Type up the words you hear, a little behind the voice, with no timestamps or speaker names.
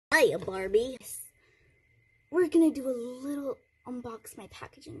Hiya, Barbie. We're gonna do a little unbox my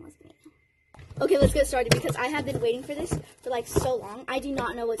packaging with me. Okay, let's get started because I have been waiting for this for like so long. I do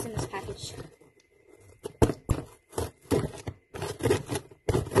not know what's in this package.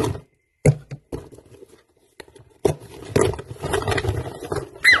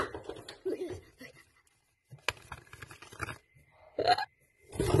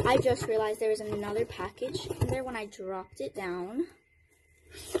 I just realized there was another package in there when I dropped it down.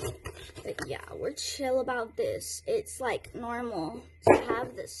 But yeah, we're chill about this. It's like normal to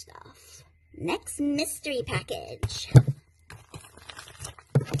have this stuff. Next mystery package.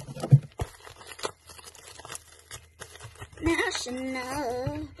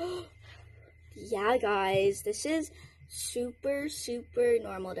 National. Yeah, guys, this is super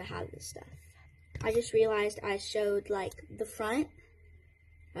normal to have this stuff. I just realized I showed like the front.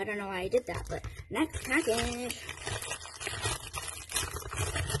 I don't know why I did that, but next package.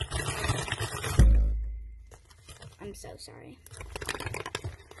 I'm so sorry.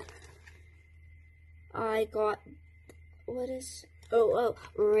 I got,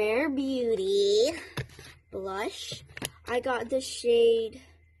 Rare Beauty blush. I got the shade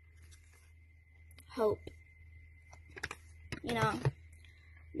Hope. You know,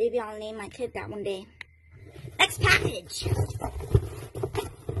 maybe I'll name my kid that one day. Next package.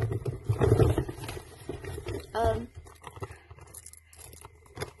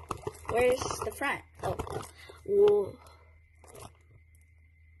 Where's the front? Oh, whoa.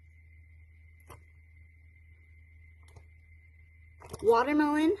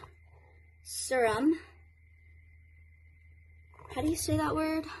 Watermelon serum. How do you say that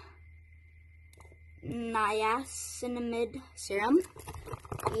word? Niacinamide serum.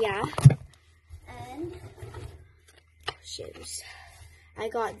 Yeah. And shoes. I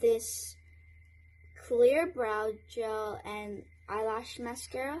got this clear brow gel and eyelash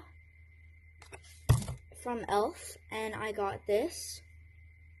mascara from e.l.f. and I got this.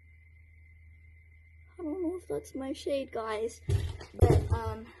 I don't know if that's my shade, guys,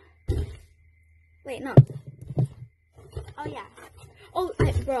 but wait, no. Oh yeah. Oh,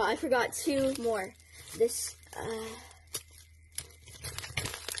 I forgot two more. This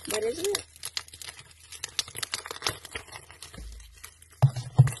what is it?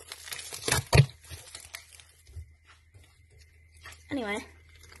 Anyway,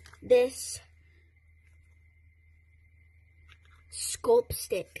 this Sculpt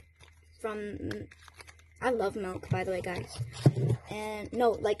stick from, I love Milk, by the way, guys. And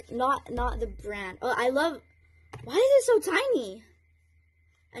no, like not the brand. Oh, why is it so tiny?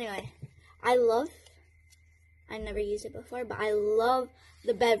 Anyway, I never used it before, but I love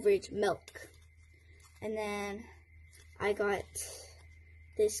the beverage Milk. And then I got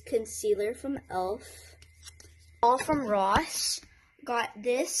this concealer from e.l.f. All from Ross. Got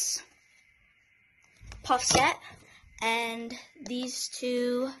this puff set and these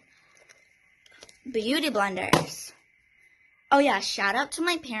two beauty blenders. Oh yeah, shout out to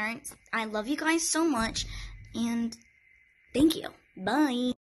my parents. I love you guys so much and thank you.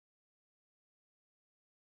 Bye.